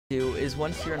do is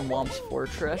once you're in Womp's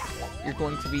Fortress, you're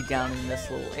going to be down in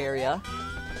this little area,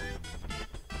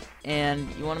 and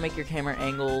you want to make your camera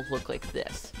angle look like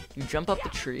this. You jump up the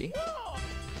tree,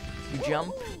 you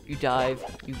jump, you dive,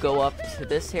 you go up to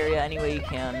this area any way you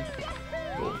can,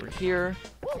 go over here,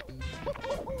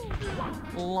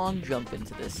 long jump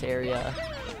into this area,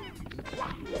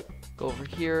 go over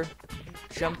here,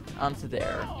 jump onto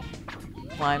there,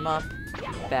 climb up,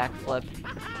 backflip,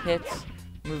 hit,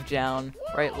 move down,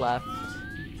 right, left,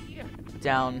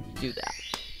 down, do that.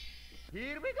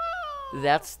 Here we go.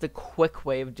 That's the quick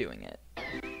way of doing it.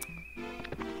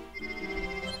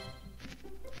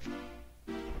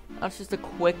 That's just a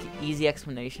quick, easy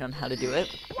explanation on how to do it.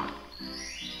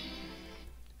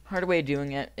 Harder way of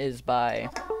doing it is by,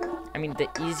 the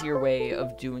easier way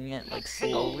of doing it, like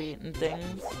slowly and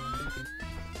things,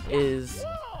 is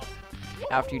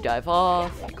after you dive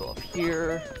off, you go up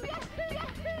here.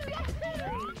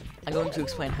 I'm going to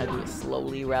explain how to do it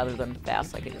slowly rather than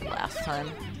fast like I did last time.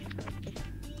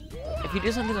 If you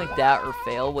do something like that or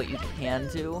fail, what you can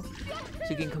do, so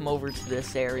you can come over to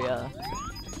this area,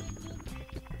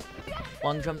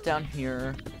 long jump down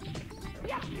here,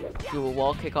 do a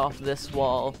wall kick off this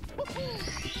wall,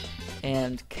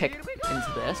 and kick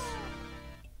into this,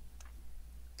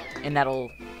 and that'll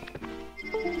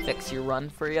fix your run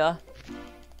for ya.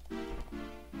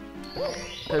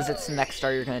 Because it's the next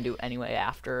star you're going to do anyway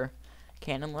after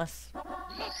Cannonless.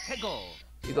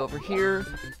 You go over here,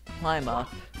 climb up.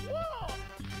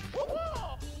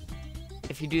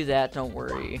 If you do that, don't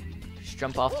worry. Just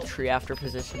jump off the tree after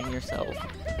positioning yourself.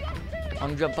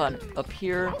 Long jump on up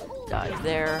here, dive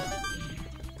there.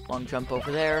 Long jump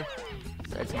over there,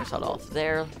 side somersault off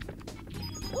there.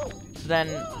 So then,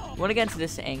 you want to get into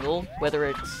this angle, whether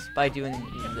it's by doing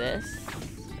this,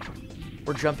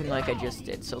 or jumping like I just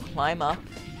did. So climb up,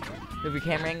 move your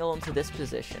camera angle into this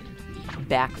position,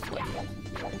 backflip,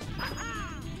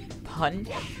 punch,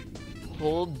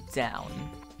 hold down,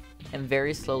 and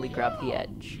very slowly grab the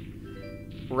edge.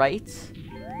 Right,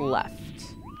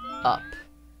 left, up,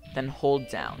 then hold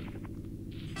down.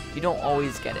 You don't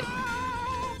always get it,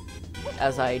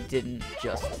 as I didn't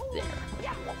just there.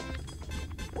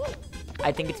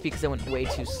 I think it's because I went way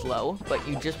too slow, but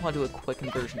you just want to do a quick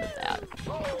version of that.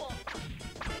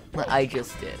 I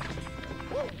just did.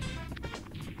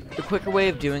 The quicker way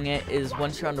of doing it is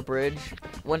once you're on the bridge,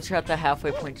 once you're at the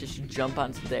halfway point, just jump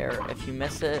onto there. If you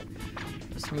miss it,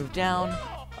 just move down,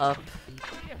 up,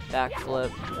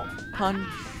 backflip, punch.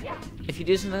 If you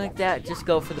do something like that, just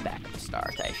go for the backup star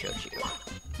that I showed you.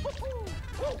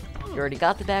 You already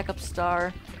got the backup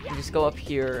star, and just go up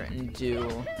here and do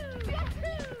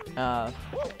the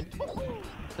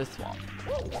swamp,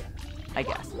 I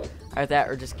guess. Either that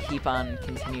or just keep on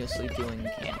continuously doing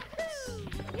Cannonless.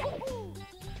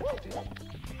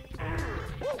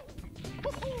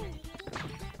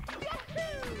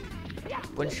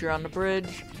 Once you're on the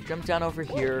bridge, jump down over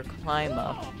here, climb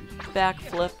up,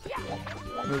 backflip,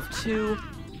 move 2,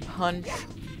 punch,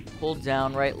 hold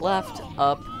down, right, left,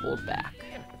 up, hold back.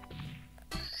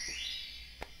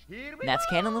 And that's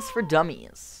Cannonless for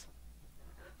Dummies.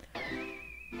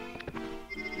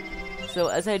 So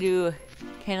as I do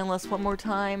Cannonless one more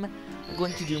time, I'm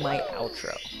going to do my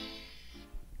outro.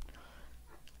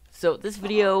 So this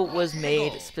video was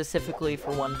made specifically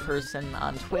for one person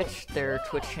on Twitch. Their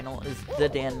Twitch channel is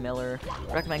TheDanMiller.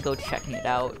 I recommend go checking it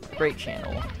out. Great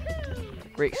channel.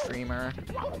 Great streamer.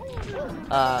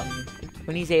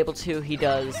 When he's able to, he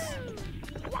does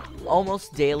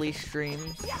almost daily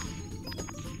streams.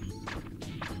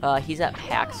 He's at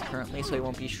PAX currently, so he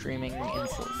won't be streaming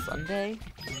until Sunday.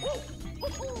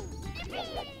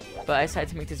 But I decided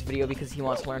to make this video because he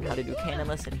wants to learn how to do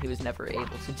Cannonless, and he was never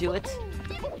able to do it.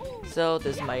 So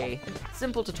this is my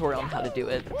simple tutorial on how to do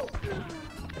it.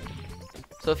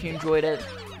 So if you enjoyed it,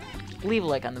 leave a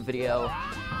like on the video,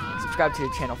 subscribe to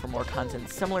the channel for more content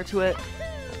similar to it.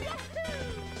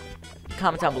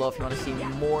 Comment down below if you want to see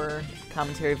more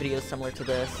commentary videos similar to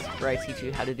this, where I teach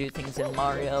you how to do things in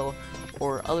Mario,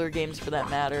 or other games for that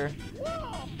matter.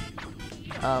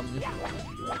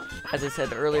 As I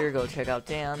said earlier, go check out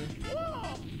Dan.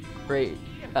 Great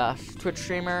Twitch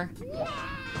streamer.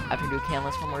 After I do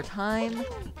Cannonless one more time,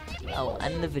 I'll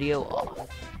end the video off.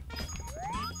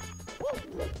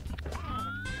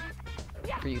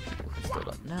 For you people who still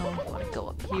don't know, I want to go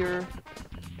up here,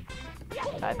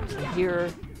 dive into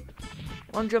here,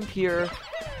 long jump here,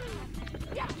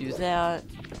 do that,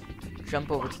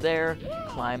 jump over to there,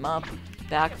 climb up,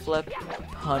 backflip,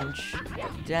 punch,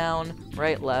 down,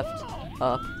 right, left,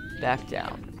 up, back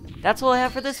down. That's all I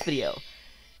have for this video.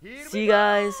 See you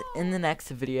guys in the next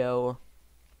video.